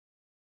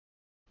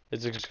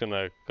Is it just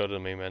gonna go to the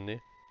main menu?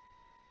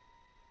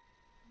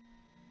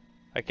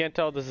 I can't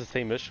tell if this is the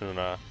same mission or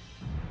not.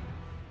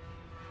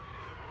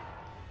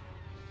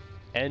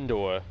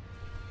 Endor.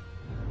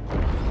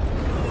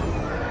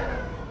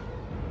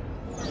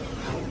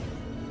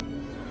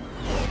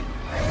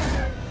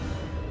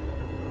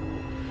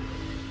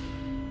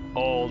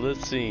 Oh, this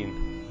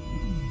scene.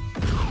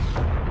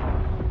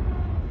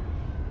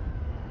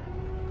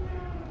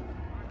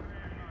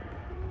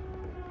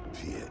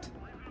 Piet.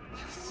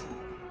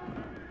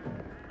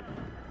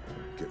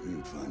 Get me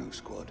Inferno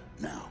squad,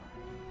 now.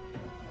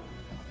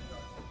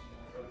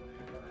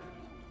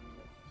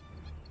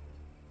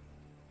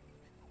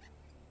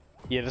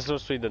 Yeah, this is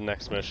supposed to be the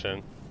next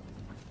mission.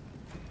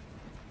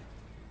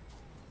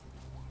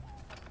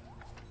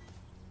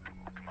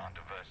 Commander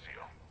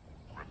Versio,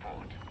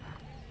 report.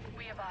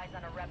 We have eyes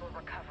on a rebel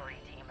recovery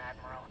team,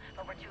 Admiral,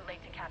 but we're too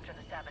late to capture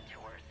the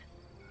saboteurs.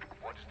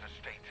 What's the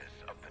status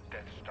of the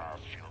Death Star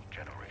shield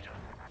generator?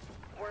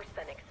 Worse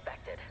than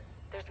expected.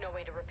 There's no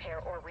way to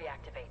repair or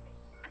reactivate.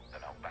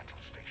 Then our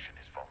battle station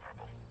is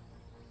vulnerable.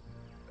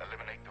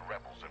 Eliminate the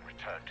rebels and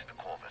return to the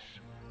Corvus.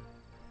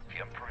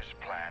 The Emperor's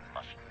plan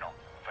must not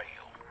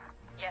fail.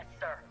 Yes,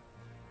 sir.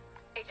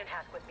 Agent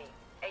Hask with me.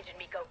 Agent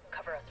Miko,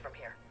 cover us from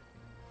here.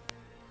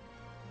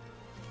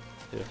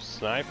 Yeah,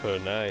 sniper,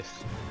 nice.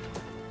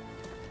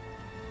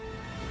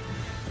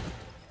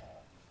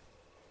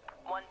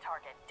 One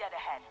target, dead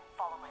ahead.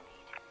 Follow my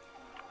lead.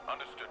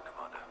 Understood,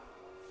 Commander.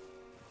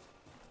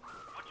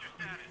 What's your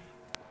status?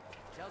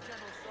 Tell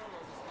General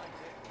Solo this might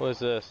take. What is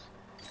this?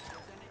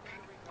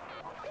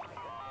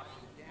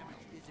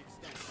 Damage is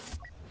extensive.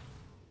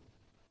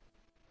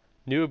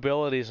 New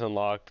abilities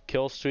unlocked.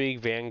 Kill streak,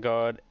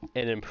 Vanguard,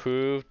 an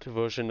improved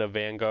version of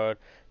Vanguard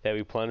that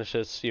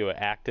replenishes your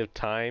active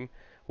time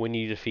when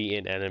you defeat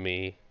an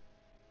enemy.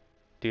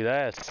 Dude,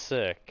 that is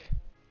sick.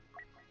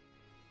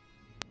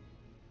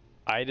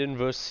 Iden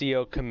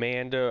Versio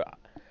Commander.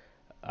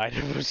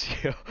 Iden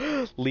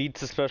Versio leads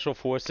the Special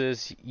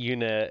Forces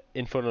unit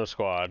Inferno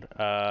Squad.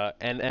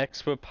 An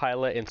expert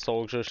pilot and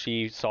soldier,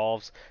 she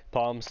solves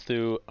problems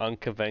through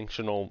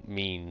unconventional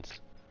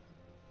means.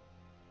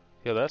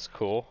 Yo, that's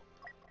cool.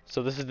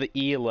 So this is the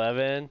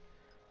E11.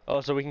 Oh,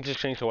 so we can just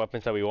change the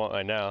weapons that we want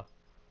right now.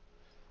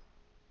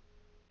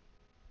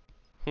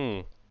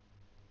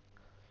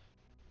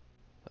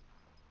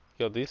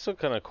 Yo, these are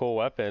kind of cool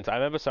weapons. I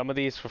remember some of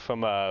these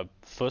from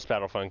first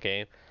Battlefront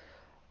game.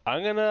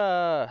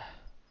 I'll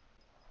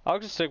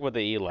just stick with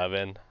the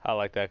E11. I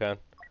like that gun.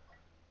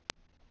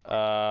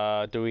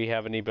 Do we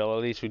have any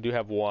abilities? We do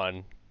have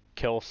one.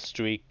 Kill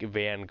streak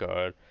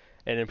Vanguard.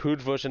 An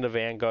improved version of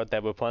Vanguard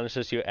that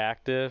replenishes your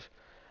active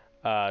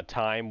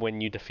time when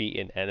you defeat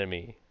an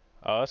enemy.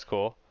 Oh, that's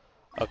cool.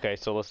 Okay,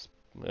 so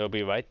it'll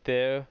be right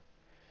there.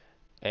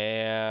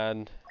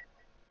 And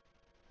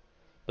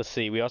let's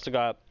see, we also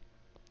got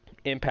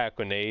impact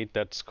grenade,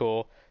 that's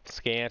cool.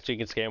 Scan, so you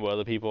can scan where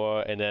other people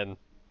are, and then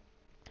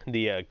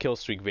the kill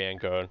streak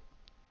Vanguard.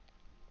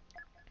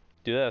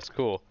 Dude, that's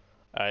cool.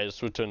 I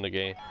just returned the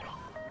game. We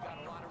got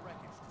a lot of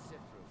wreckage to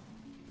sift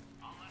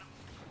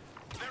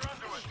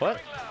through.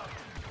 What?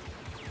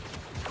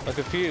 I'm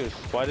confused.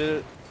 Why did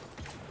it?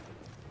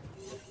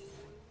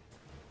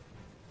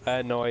 I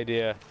had no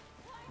idea.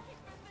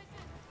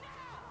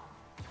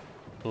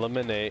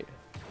 Eliminate.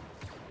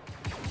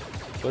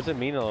 What does it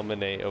mean,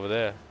 eliminate, over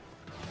there?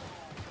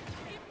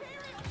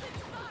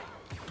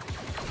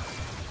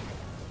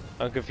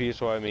 I'm confused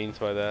what it means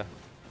by that.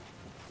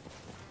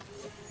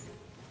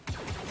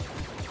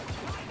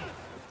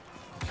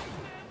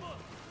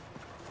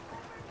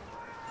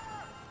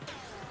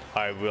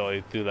 I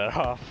really threw that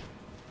off.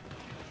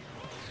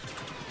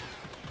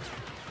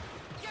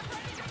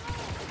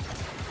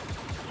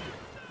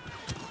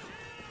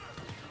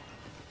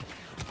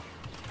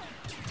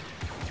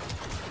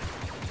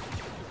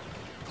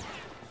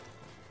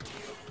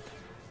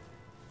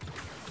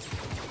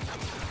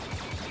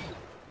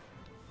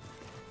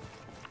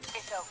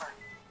 It's over.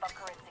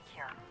 Bunker is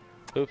secure.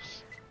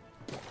 Oops.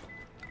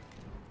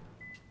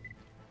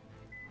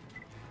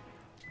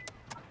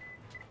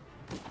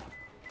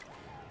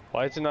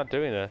 Why is it not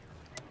doing it?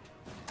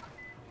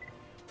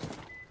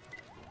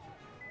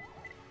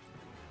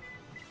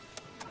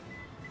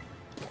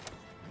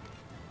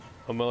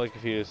 I'm really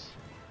confused.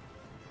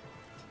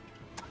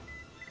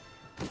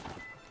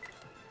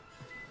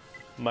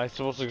 Am I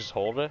supposed to just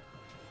hold it?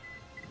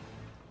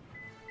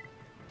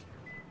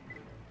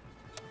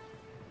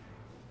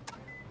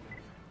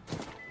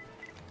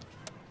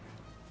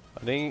 I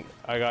think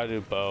I gotta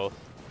do both.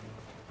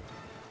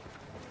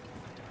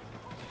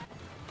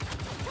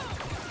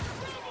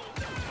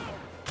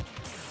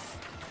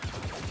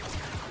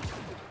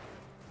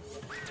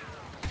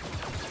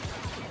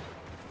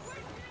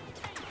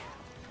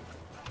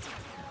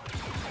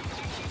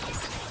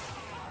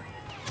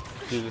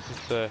 Dude, this is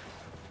sick.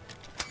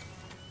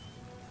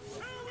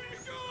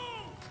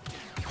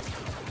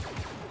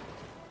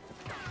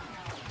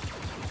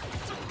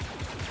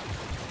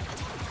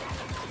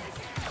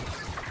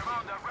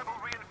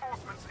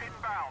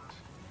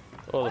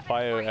 Oh, the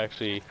fire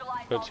actually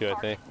hurts you, I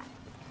think.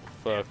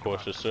 But of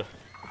course, it's Understood.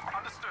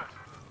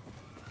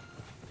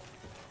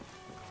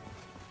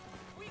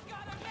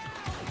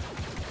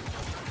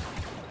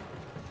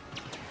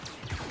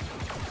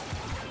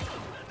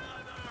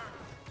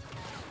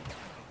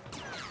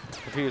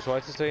 confused. Why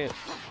is it saying?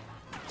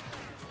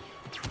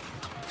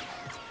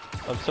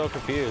 I'm so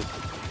confused.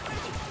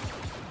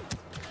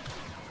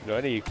 No,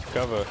 I need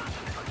cover.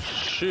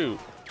 Shoot.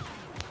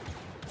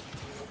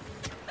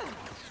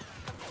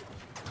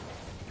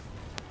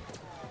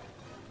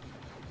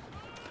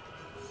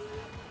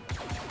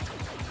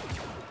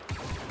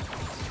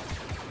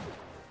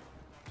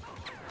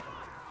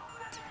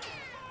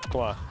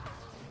 Come on.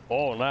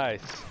 Oh,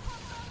 nice.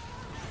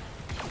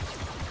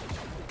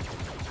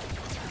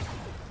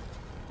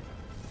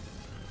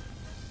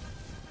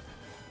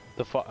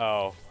 The fire.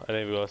 Oh, I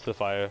didn't realize the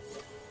fire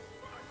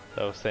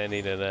that was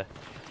standing in there.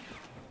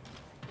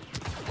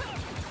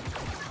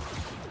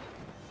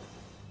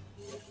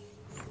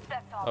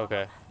 That's all.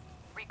 Okay.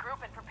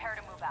 Regroup and prepare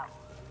to move out.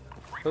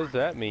 What does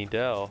that mean,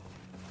 Dell?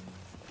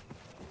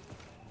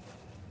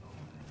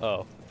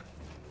 Oh.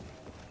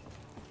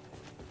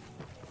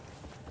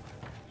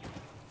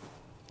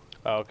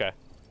 Oh, okay.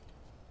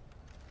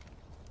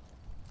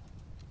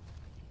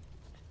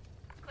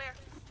 Clear.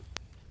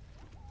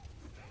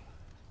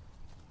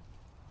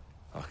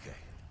 Okay.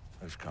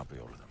 Those can't be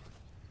all of them.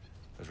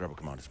 Those rebel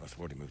commanders must have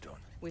already moved on.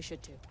 We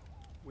should too.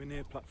 We're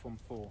near platform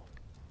 4.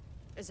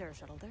 Is there a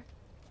shuttle there?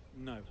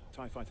 No,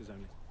 TIE fighters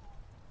only.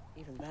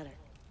 Even better.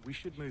 We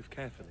should move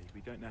carefully.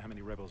 We don't know how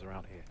many rebels are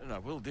out here. No,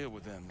 we'll deal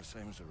with them the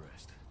same as the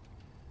rest.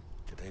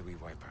 Today we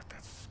wipe out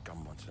that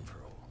scum once and for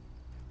all.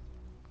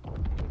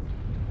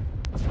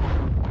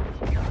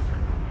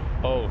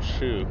 Oh,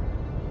 shoot.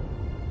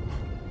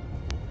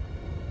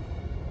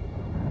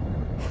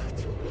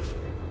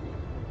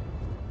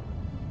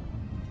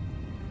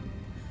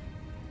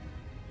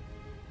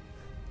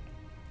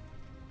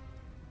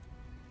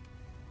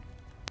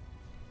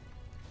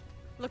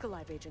 Look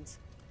alive, agents.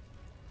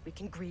 We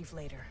can grieve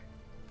later.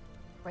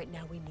 Right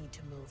now, we need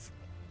to move.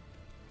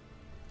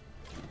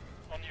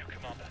 On you,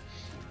 Commander.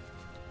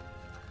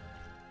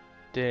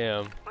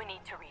 Damn. We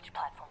need to reach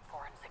Platform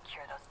 4 and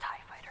secure those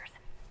TIE fighters.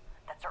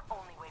 That's our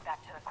only way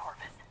back to the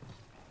Corvus.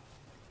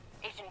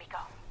 Agent Miko,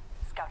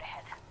 scout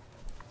ahead.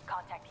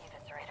 Contact the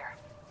Eviscerator.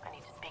 I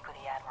need to speak with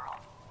the Admiral.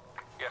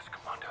 Yes,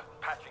 Commander.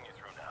 Patching you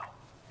through now.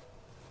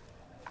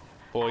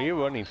 Boy, you're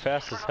running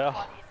fast as Colonel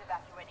hell. Squad is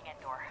evacuating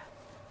Endor.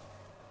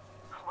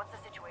 What's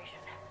the situation?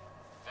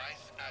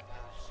 Vice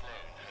Admiral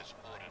Sloan has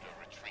ordered a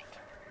retreat.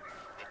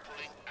 We're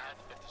pulling out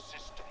of the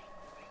system.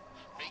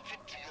 Make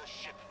it to your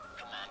ship,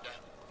 Commander.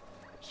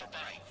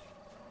 Survive.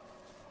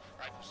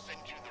 I will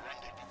send you the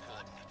rendezvous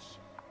coordinates.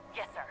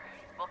 Yes, sir.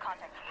 We'll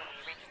contact you when we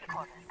reach the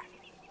Corvus.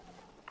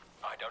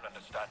 I don't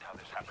understand how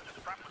this happened.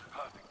 The prep was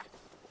perfect.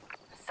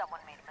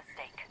 Someone made a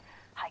mistake.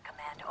 High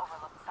Command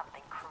overlooked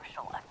something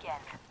crucial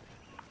again.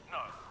 No,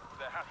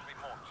 there has to be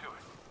more to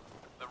it.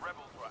 The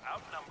rebels were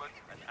outnumbered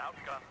and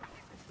outgunned.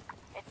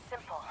 It's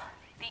simple.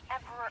 The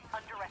Emperor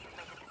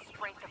underestimated the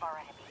strength of our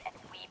enemy, and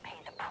we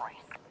paid the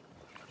price.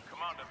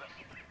 Commander,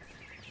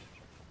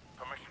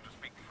 permission to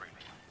speak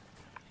freely.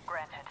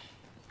 Granted.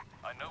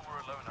 I know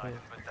we're alone,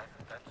 Ivan, but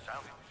that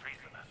sounded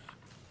treasonous.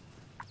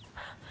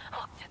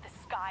 Look to the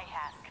sky,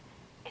 Hask.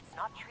 It's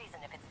not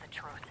treason if it's the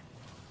truth.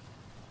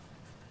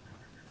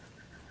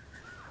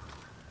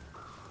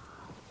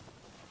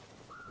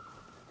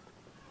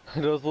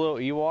 Those little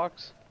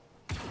Ewoks?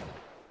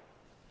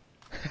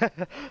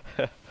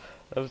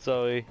 I'm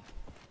sorry.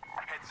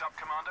 Heads up,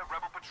 Commander.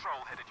 Rebel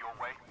patrol headed your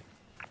way.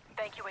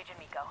 Thank you, Agent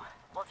Miko.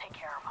 We'll take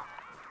care of them.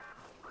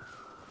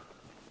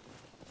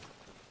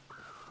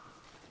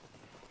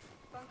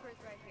 Bunker is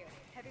right here.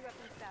 Heavy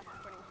weapons fast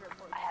according to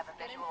reports. I have a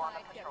Get visual on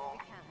the inside, get patrol.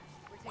 what we can.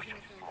 We're We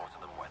taking can this room slaughter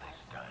them where they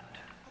stand.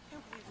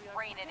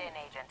 Rein it in,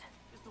 Agent.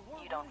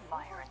 You don't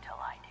fire until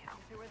I do.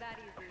 If it were that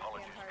easy, the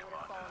Apologies, Empire would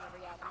have fallen Commander.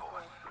 every Of atom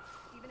course. core.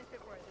 Even if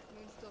it were, this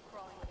moon's still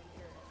crawling with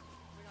Imperials.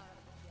 We're not out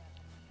of this yet.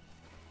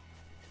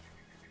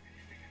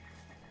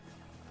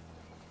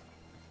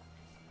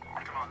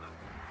 Commander,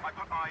 I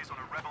put eyes on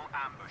a rebel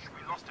ambush.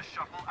 We lost a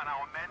shuttle and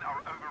our men are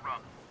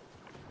overrun.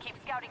 Keep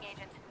scouting,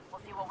 Agent.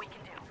 We'll see what we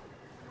can do.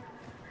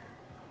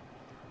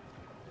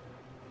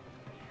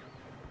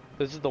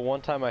 This is the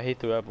one time I hate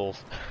the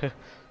rebels.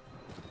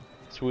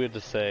 It's weird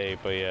to say,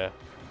 but yeah.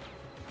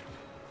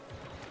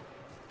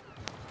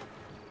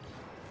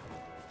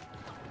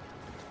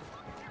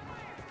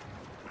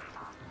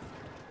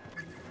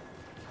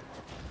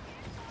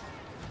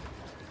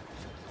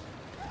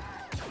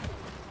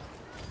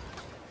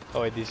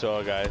 Oh wait, these are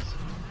all guys.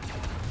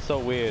 So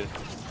weird.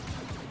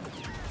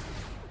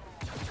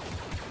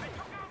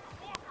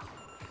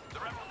 The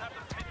rebels have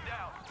them pinned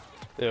down.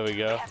 There we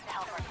go. We have to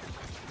help her.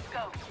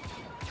 Go.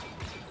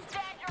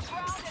 Stand your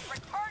ground and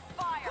return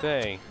fire!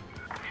 Dang.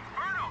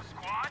 Inferno,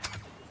 squad!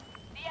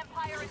 The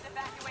Empire is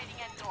evacuating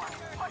Endor.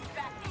 Push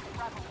back these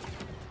rebels.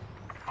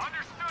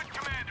 Understood,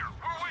 Commander.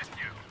 We're with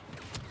you.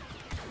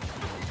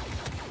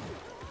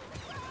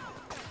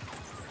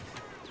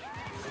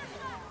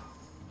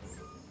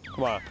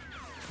 Come on.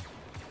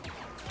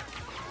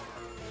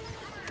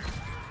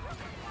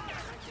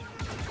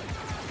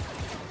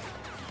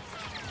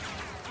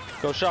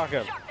 Go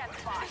shotgun.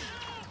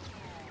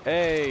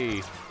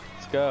 Hey,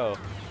 let's go.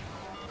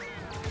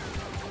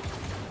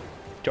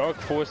 Dark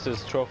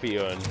Forces trophy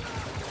earned.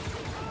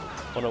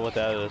 Wonder what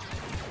that is.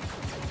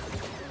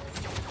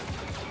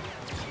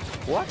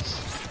 What?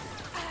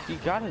 You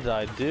gotta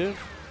die, dude.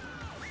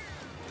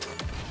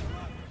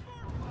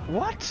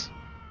 What?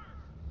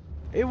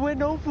 It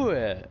went over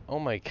it. Oh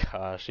my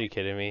gosh, are you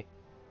kidding me?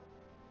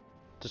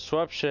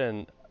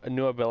 Disruption.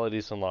 New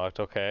abilities unlocked,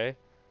 okay.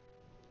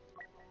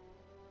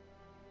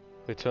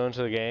 Return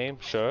to the game,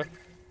 sure.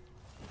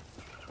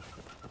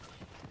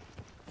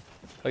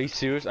 Are you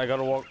serious? I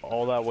gotta walk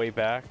all that way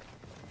back?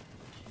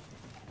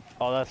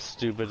 Oh, that's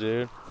stupid,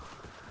 dude.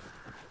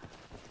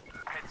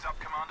 Heads up,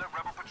 Commander.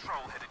 Rebel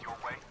patrol headed your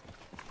way.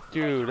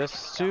 Dude, that's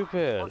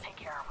stupid. We'll take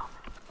care of them.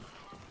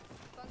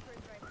 Bunker is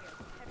right here.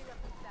 Heavy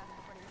weapons staff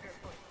according to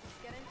reports.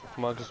 Get inside.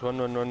 Come on, just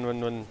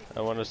run.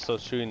 I want to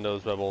start shooting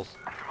those rebels.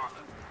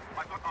 Commander,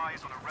 I've got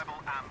eyes on a rebel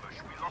ambush.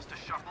 We lost a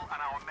shuttle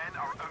and our men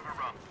are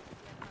overrun.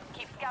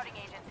 Keep scouting,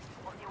 agent.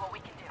 We'll see what we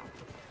can do.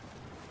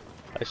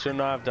 I should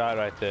not have died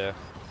right there.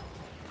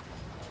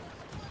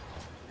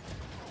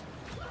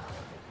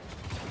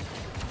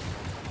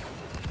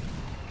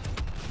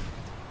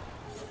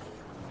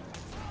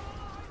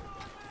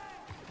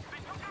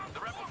 The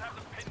rebels have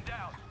them pinned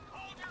down.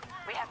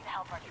 We have to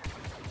help our troops.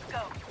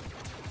 Go.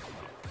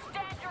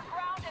 Stand your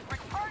ground and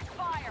return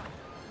fire.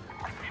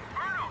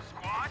 Inferno,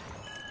 squad!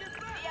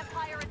 The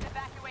Empire is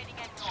evacuating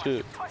Endor.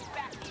 Shoot. Push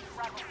back these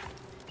rebels.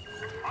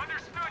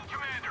 Understood,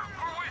 Commander.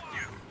 We're with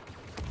you.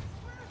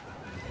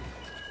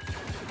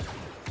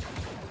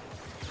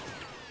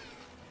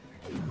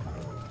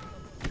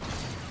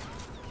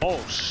 Oh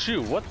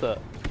shoot, what the?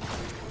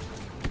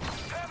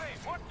 Heavy,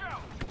 watch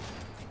out!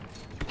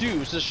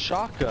 Dude, it's a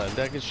shotgun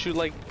that can shoot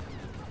like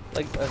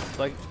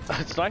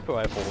a sniper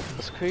rifle.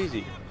 That's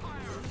crazy.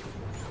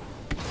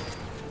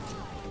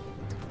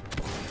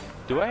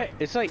 Do I?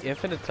 It's like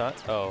infinite time.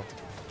 Oh.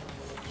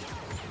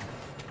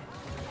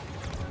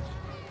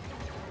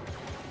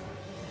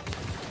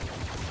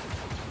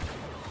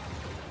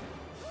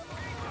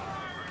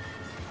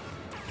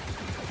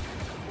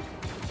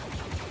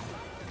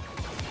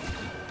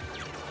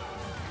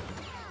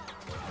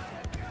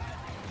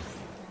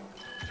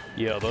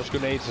 Yeah, those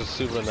grenades are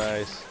super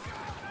nice.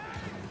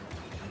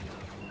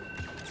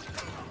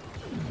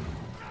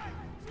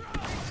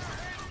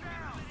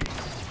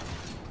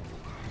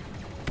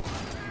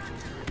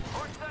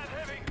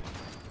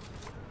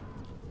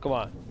 Come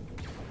on.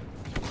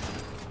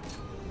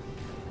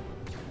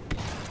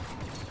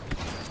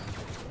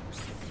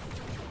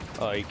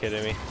 Oh, are you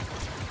kidding me?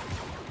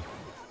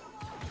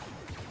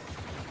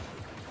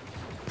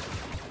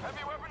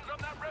 Heavy weapons on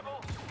that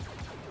rebel!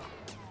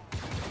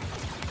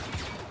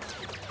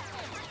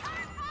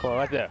 Come on,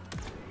 right there.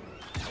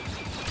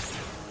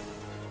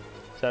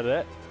 Is that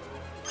it?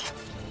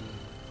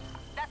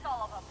 That's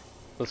all of them.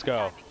 Let's go.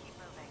 Time to keep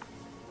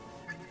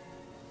moving.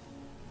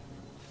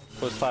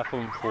 What's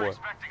platform We're 4?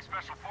 expecting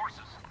special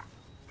forces.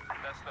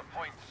 That's the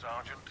point,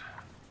 Sergeant.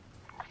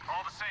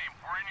 All the same,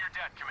 we're in your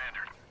debt,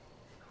 Commander.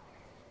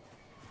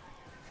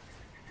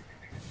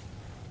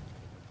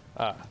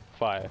 Ah,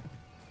 fire.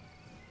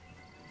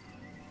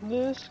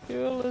 This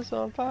girl is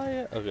on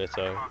fire. Okay,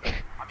 sorry. I'm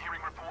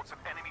hearing reports of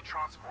enemy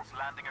transports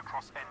landing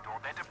across Endor.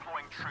 They're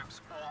deploying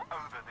troops all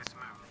over this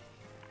move.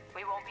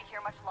 We won't be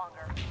here much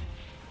longer.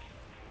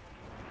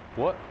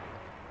 What?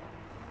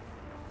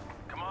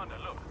 Commander,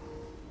 look.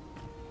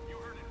 You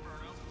heard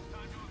Inferno. It's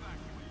time to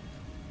evacuate.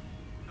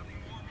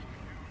 Nothing more we can do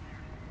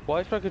here.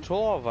 Why is my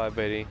controller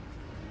vibrating?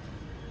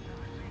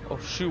 Oh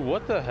shoot,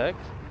 what the heck?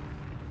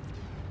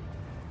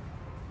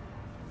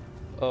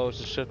 Oh, it's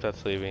a ship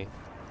that's leaving.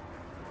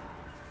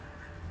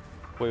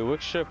 Wait,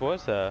 which ship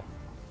was that?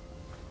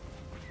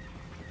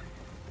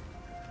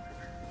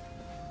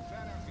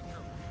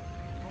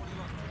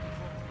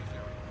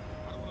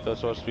 That's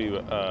supposed to be,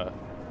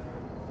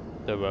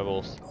 the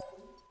rebels.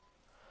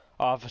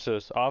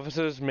 Officers.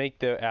 Officers make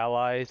their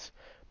allies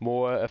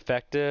more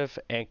effective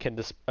and can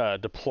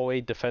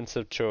deploy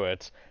defensive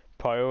turrets.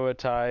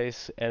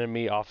 Prioritize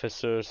enemy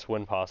officers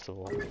when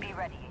possible. Be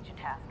ready, Agent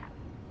Task.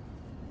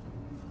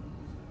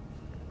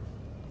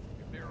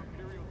 If there are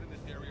Imperials in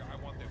this area, I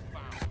want them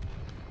found.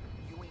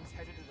 U-Wing's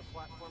headed to the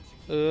platform.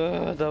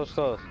 That was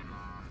close.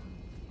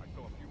 I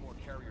saw a few more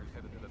carriers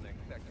headed to the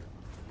next sector.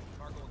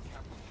 Cargo and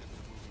capital ships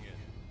are moving in.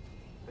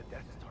 The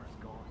Death Star is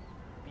gone.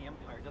 The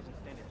Empire doesn't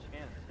stand a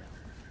chance now.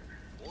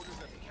 Orders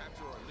that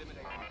capture or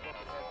eliminate any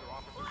corporate heads or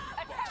officers.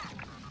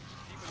 Attack!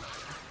 Keep an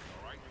eye on it,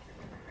 all right?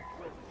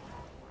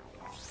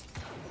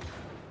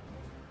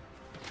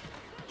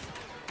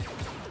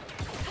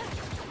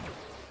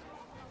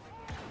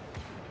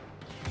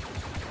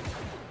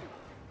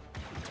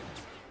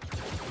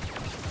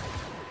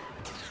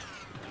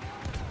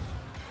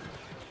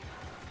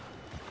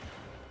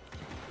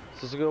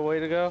 Is this a good way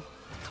to go?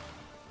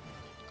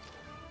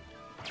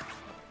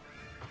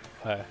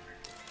 Alright.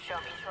 Show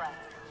me trust.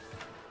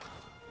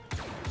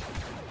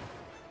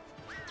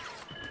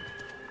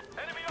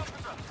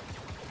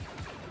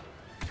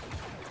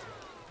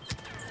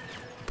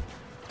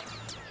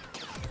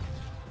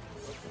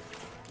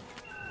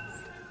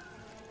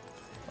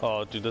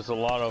 Oh, dude, there's a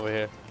lot over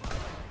here.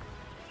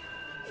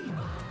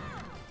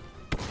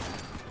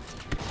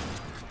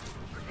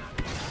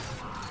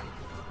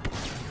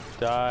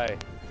 Die.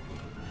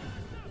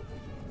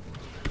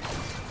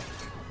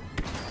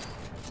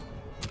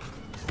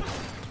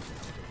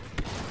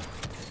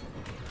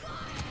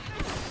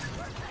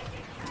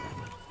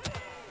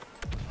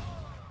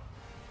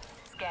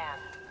 Scan.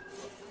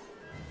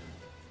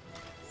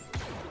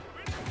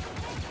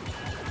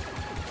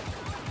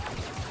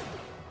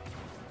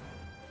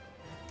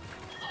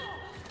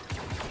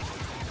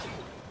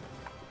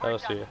 I'll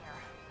see you.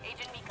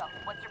 Agent Miko,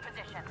 what's your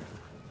position?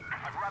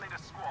 I've rallied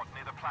a squad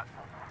near the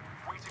platform,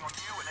 waiting on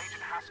you and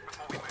Agent Hask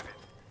before we move in.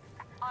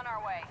 On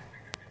our way.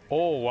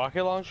 Oh,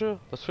 rocket launcher?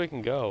 Let's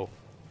freaking go.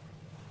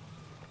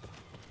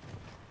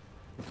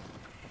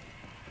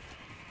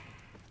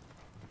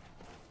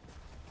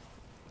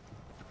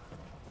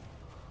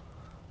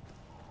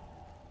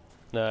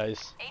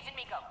 Nice. Agent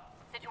Miko,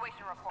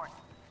 situation report.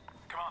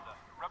 Commander,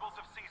 rebels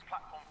have seized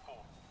platform 4.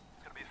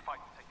 It's gonna be a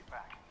fight to take it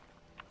back.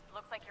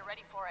 Looks like you're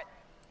ready for it.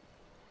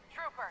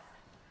 Troopers,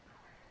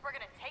 we're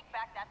gonna take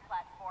back that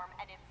platform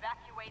and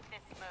evacuate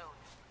this moon.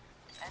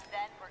 And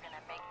then we're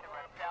gonna make the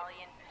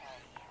rebellion pay.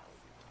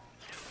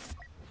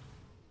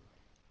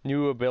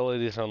 New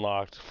abilities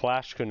unlocked.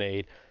 Flash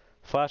grenade.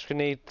 Flash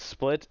grenade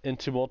split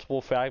into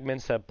multiple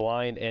fragments that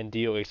blind and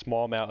deal a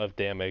small amount of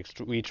damage.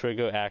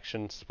 Re-trigger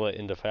action split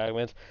into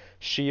fragments.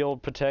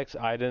 Shield protects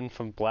item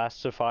from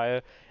blaster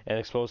fire and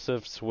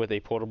explosives with a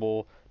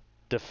portable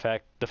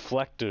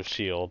deflector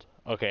shield.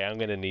 Okay, I'm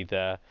gonna need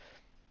that.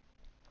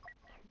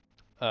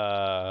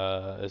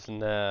 Isn't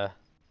that...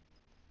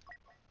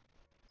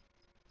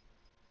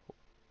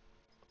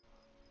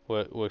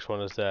 Which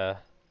one is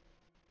that?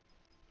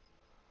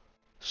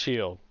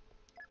 Shield.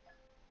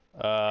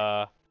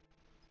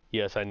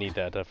 Yes, I need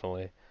that,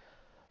 definitely.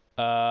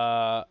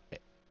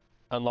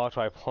 Unlocked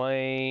by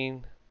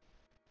plane.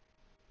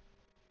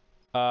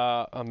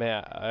 Oh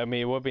man, I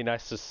mean, it would be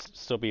nice to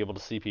still be able to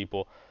see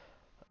people.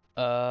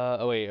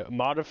 Oh wait,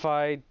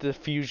 modified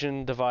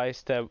diffusion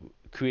device that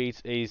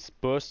creates a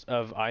burst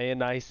of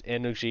ionized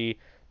energy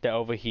that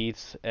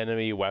overheats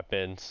enemy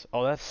weapons.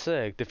 Oh, that's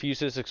sick.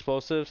 Diffuses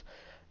explosives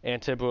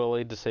and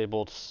temporarily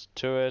disables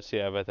turrets.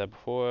 Yeah, I read that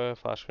before.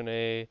 Flash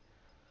grenade.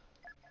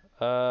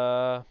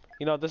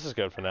 You know, this is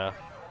good for now.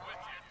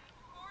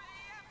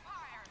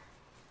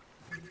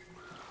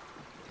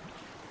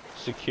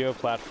 Secure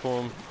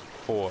platform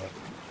 4.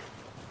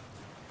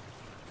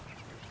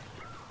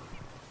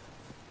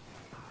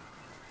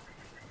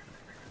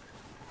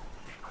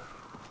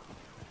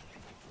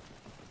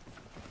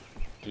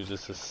 Dude,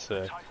 this is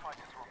sick. TIE fighters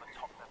are on the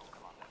top level,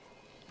 Commander.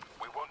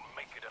 We won't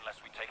make it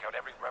unless we take out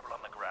every rebel on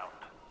the ground.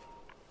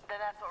 Then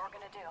that's what we're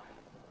gonna do.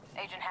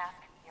 Agent Hask,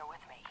 you're with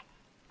me.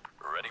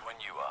 Ready when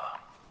you are.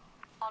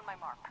 On my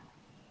mark.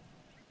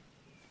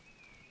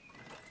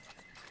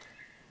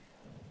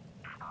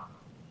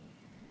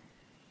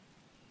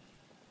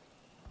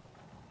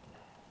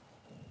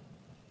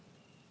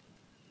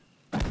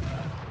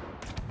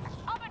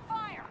 Open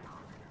fire!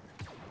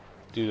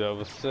 Dude, that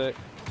was sick.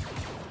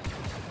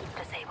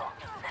 Disable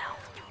now.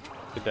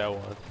 Get that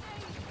one.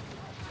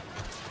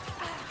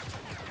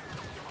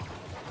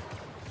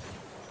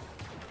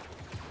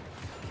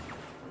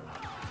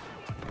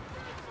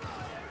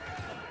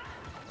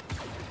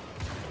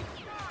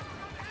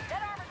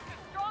 That armor's too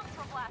strong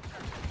for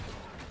blaster.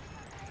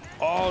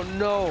 Oh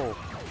no!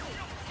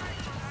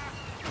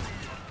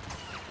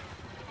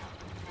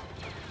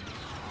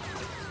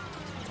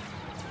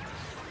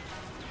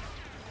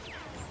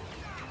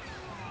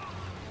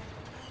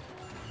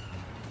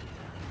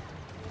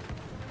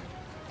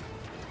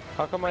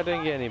 How come I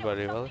didn't get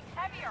anybody, really?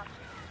 Heavier.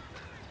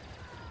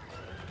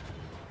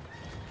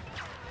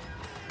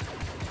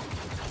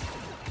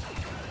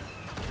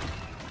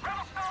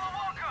 Rebel Star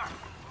Walker!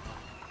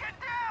 Get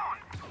down!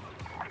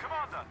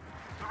 Commander,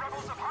 the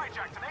rebels have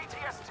hijacked an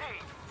ATST.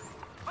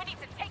 We need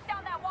to take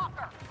down that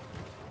walker.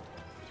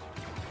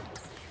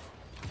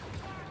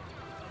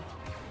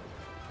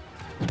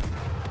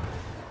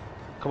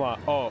 Come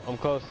on. Oh, I'm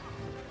close.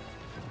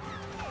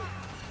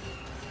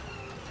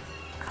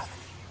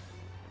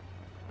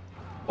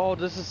 Oh,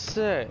 this is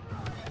sick.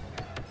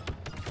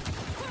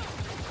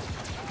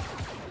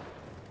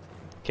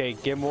 Okay,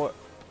 get more.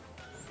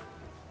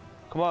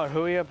 Come on,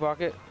 hurry up,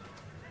 Rocket.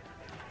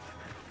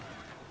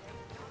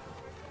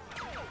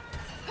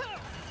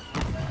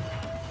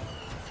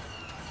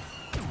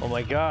 Oh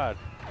my god.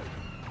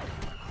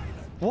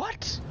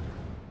 What?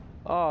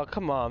 Oh,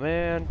 come on,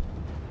 man.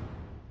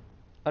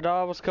 I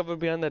thought I was covered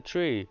behind that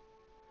tree.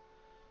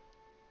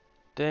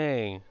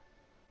 Dang.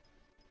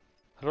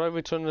 How do I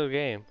return to the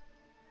game?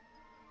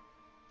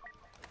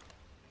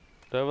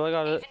 Do I really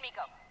gotta... Agent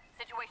Miko,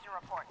 situation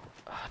report.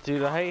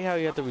 Dude, I hate how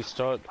you have to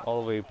restart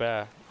all the way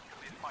back.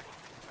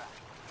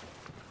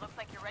 Looks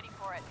like you're ready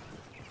for it.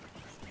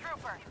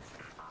 Troopers,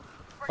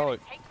 we're Oh,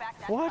 gonna take back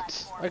that what?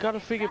 platform I gotta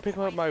and figure pick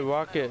up my evacuate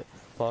rocket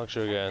this launcher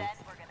moon. again. And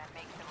then we're gonna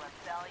make the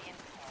rebellion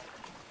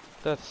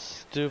pay. That's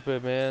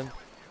stupid, man.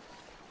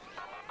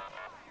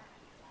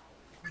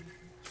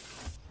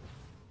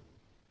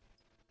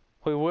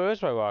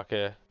 where's my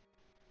rocket?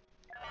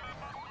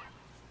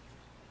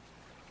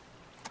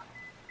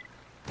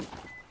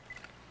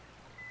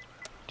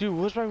 Dude,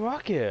 where's my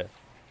rocket?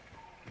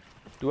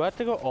 Do I have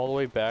to go all the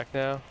way back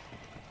now?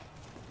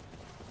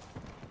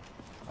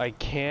 I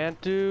can't,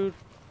 dude.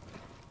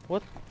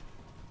 What?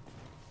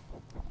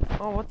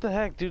 Oh, what the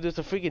heck, dude? There's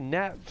a freaking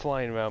gnat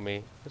flying around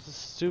me. This is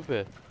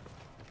stupid.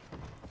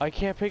 I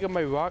can't pick up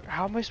my rock.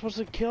 How am I supposed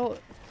to kill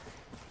it?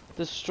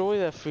 Destroy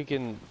that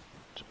freaking...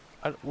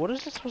 what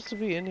is this supposed to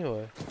be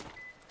anyway?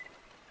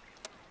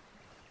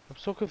 I'm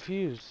so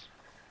confused.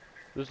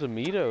 There's a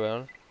meter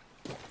around.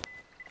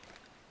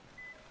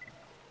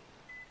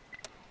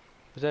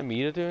 Does that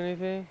meter do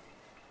anything?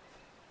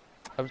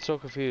 I'm so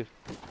confused.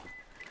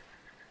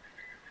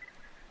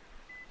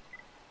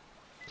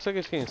 Looks like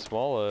it's getting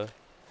smaller.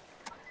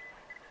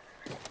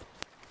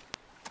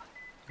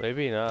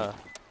 Maybe not.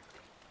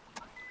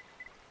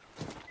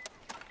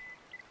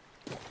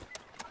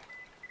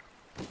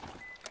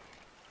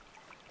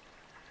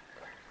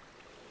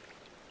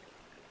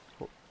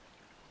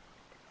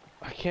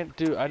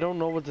 I don't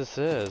know what this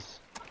is.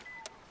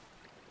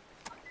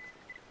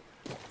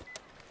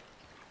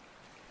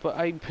 But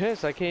I'm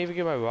pissed, I can't even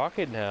get my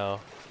rocket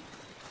now.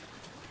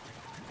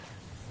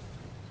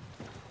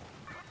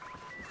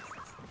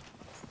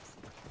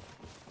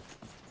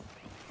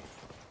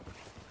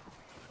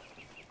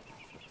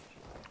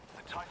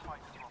 The TIE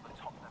fighters are on the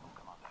top level,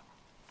 Commander.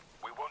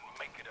 We won't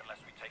make it unless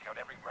we take out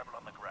every rebel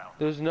on the ground.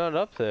 There's none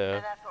up there.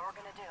 And that's what we're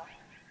gonna do.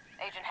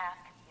 Agent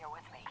Hask, you're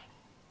with me.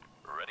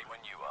 Ready when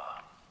you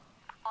are.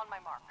 On my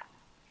mark.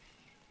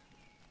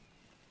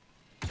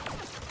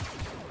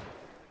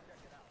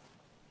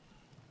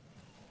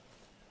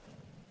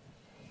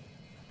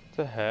 What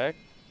the heck?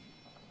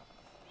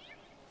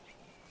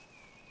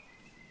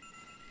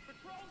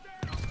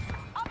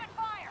 Open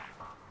fire!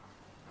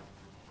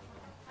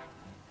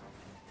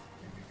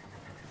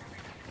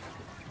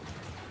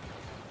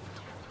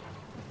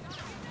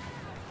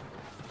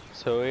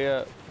 So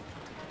yeah.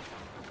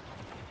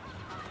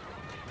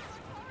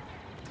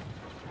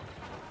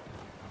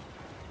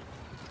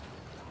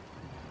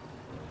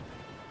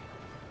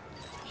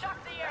 Shock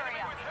the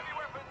area!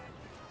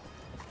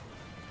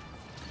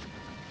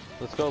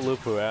 Let's go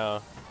loop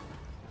around.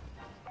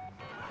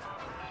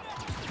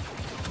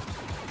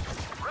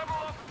 Rebel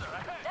officer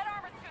ahead! That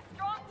armor's too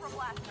strong for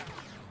blaster.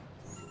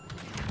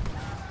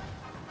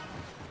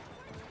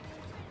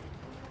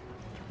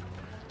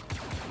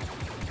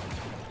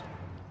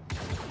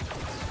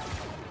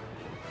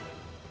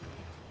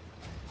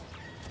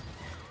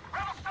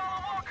 Rebel Star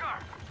Walker!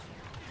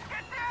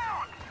 Get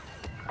down!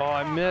 Oh,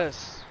 I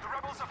missed. The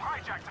rebels have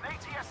hijacked an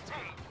ATST.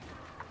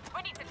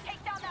 We need to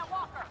take down that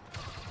walker.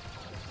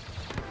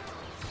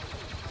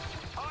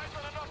 Eyes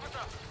on an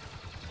officer.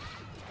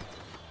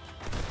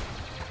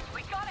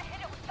 We gotta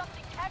hit it with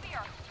something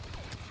heavier.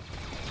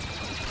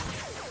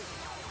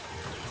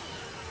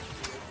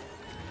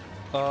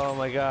 Oh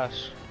my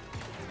gosh.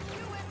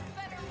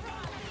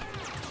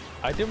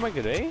 I did my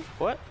grenade?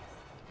 What?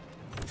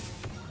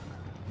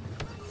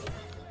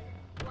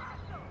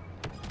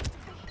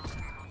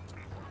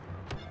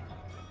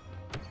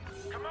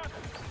 Commander!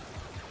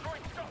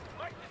 Destroying stop!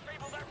 Might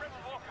disable that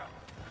rebel walker!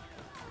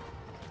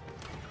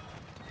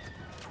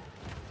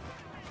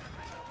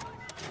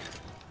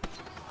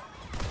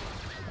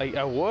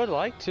 I would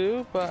like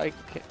to, but I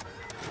can't.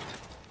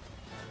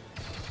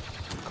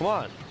 Come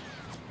on.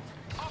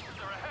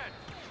 Officer ahead!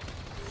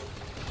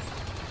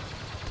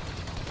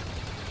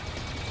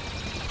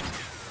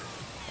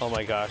 Oh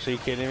my gosh, are you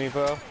kidding me,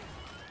 bro?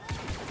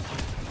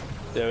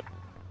 There.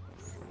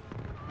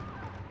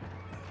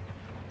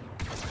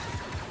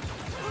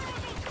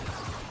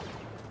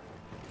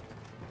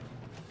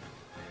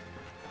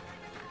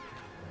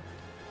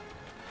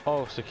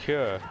 Oh,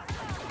 secure.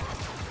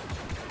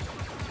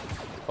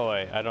 Oh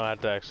wait, I don't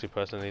have to actually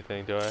press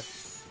anything, do I?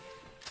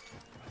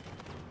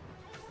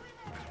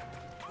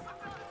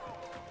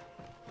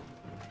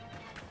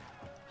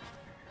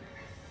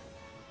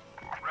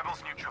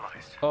 Rebels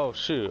neutralized. Oh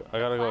shoot, I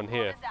gotta go in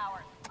here.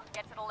 Platform is ours.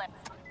 Get to the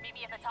lift. Meet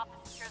me at the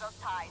top to secure those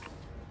ties.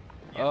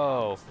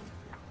 Oh.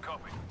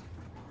 Copy.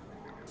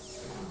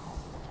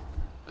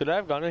 Could I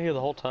have gone in here the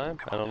whole time?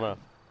 I don't know.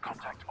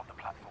 Contact on the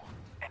platform.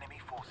 Enemy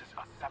forces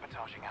are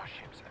sabotaging our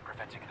ships and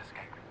preventing an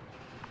escape.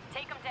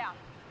 Take them down.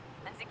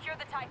 And secure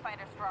the TIE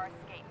fighters for our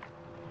escape.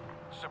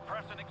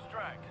 Suppress and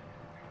extract.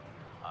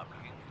 I'm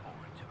looking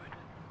forward to it.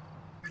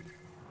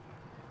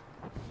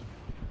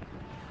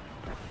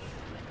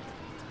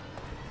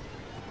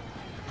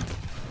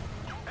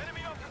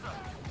 Enemy officer!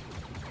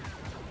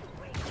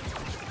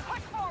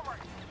 Push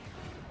forward!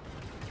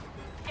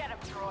 Get him,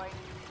 droid.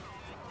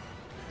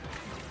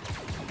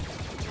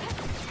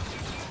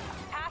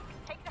 Hask,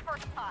 take the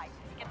first tie.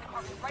 Get the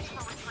corpse ready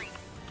for retreat.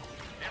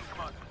 Yes,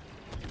 Commander.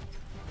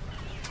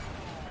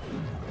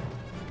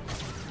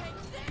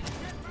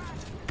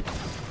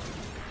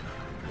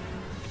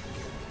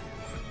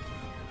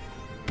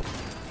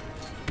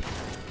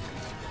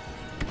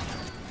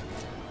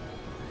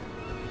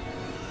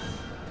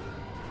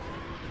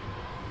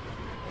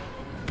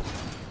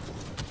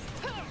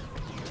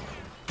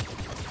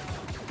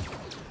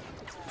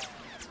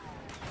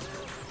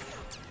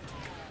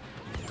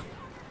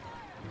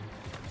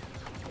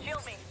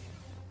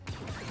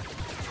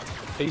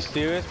 Are you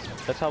serious?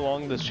 That's how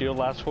long the shield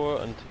lasts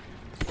for? And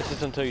this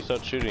is until you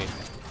start shooting.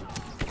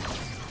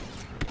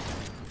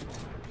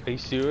 Are you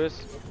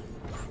serious?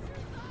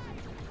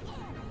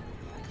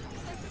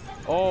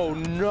 Oh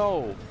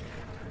no!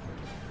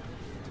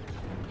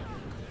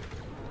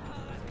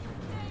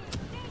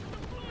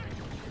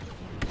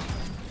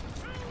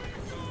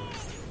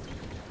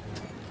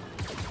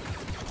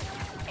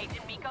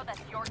 Agent Miko, that's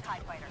your TIE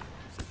fighter.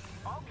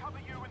 I'll cover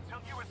you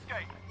until you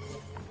escape.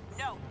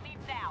 No, leave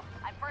now.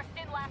 I'm first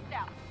in, last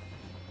out.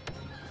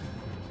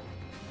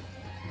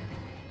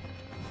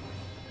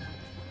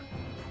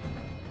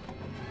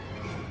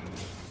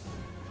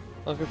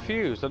 I'm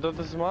confused. I thought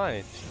this is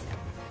mine.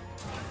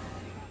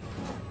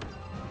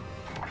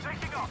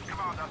 Taking off,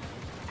 Commander.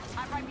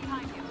 I'm right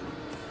behind you.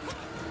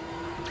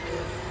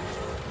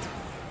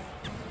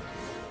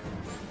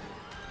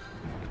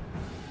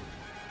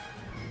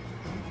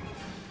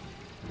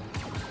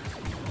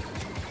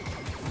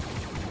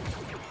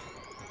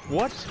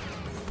 What?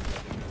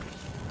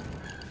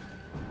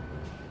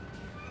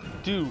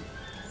 Dude.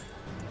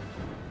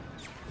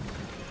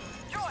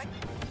 Joy!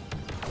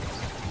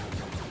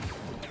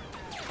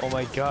 Oh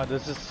my god,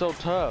 this is so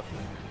tough.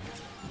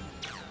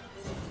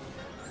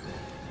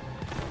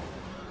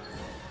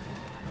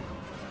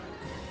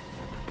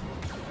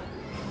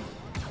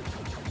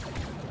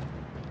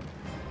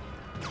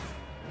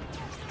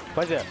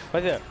 Right there,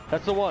 right there.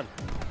 That's the one.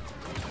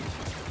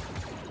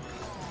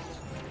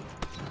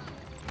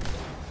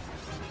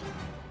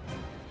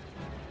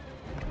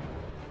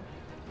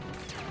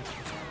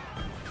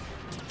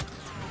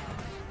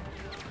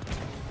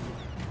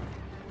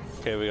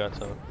 Okay, we got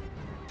some.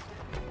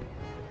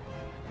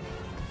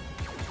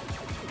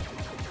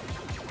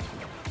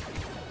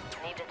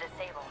 Need to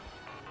disable.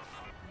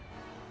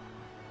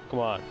 Come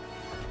on.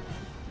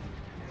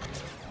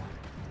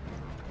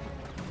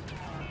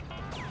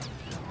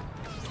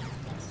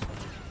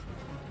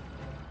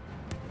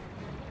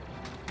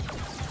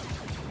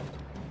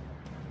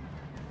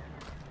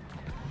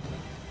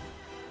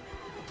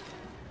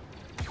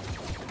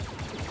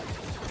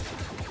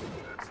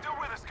 Still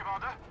with us,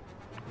 Commander?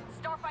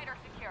 Starfighter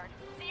secured.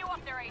 See you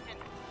up there, Agent.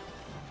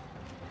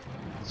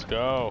 Let's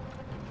go.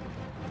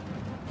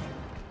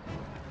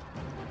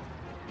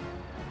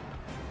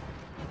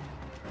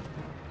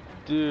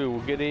 Dude,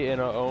 we're getting in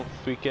our own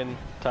freaking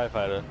TIE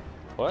fighter.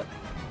 What?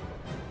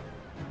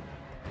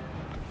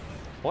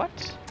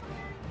 What?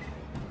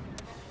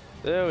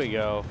 There we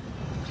go.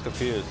 I'm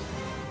confused.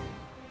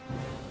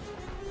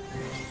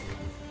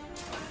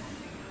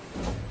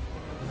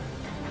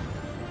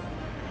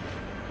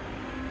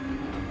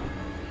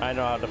 I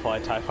know how to fly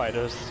TIE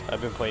fighters.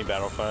 I've been playing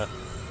Battlefront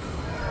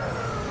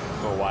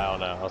for a while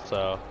now,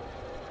 so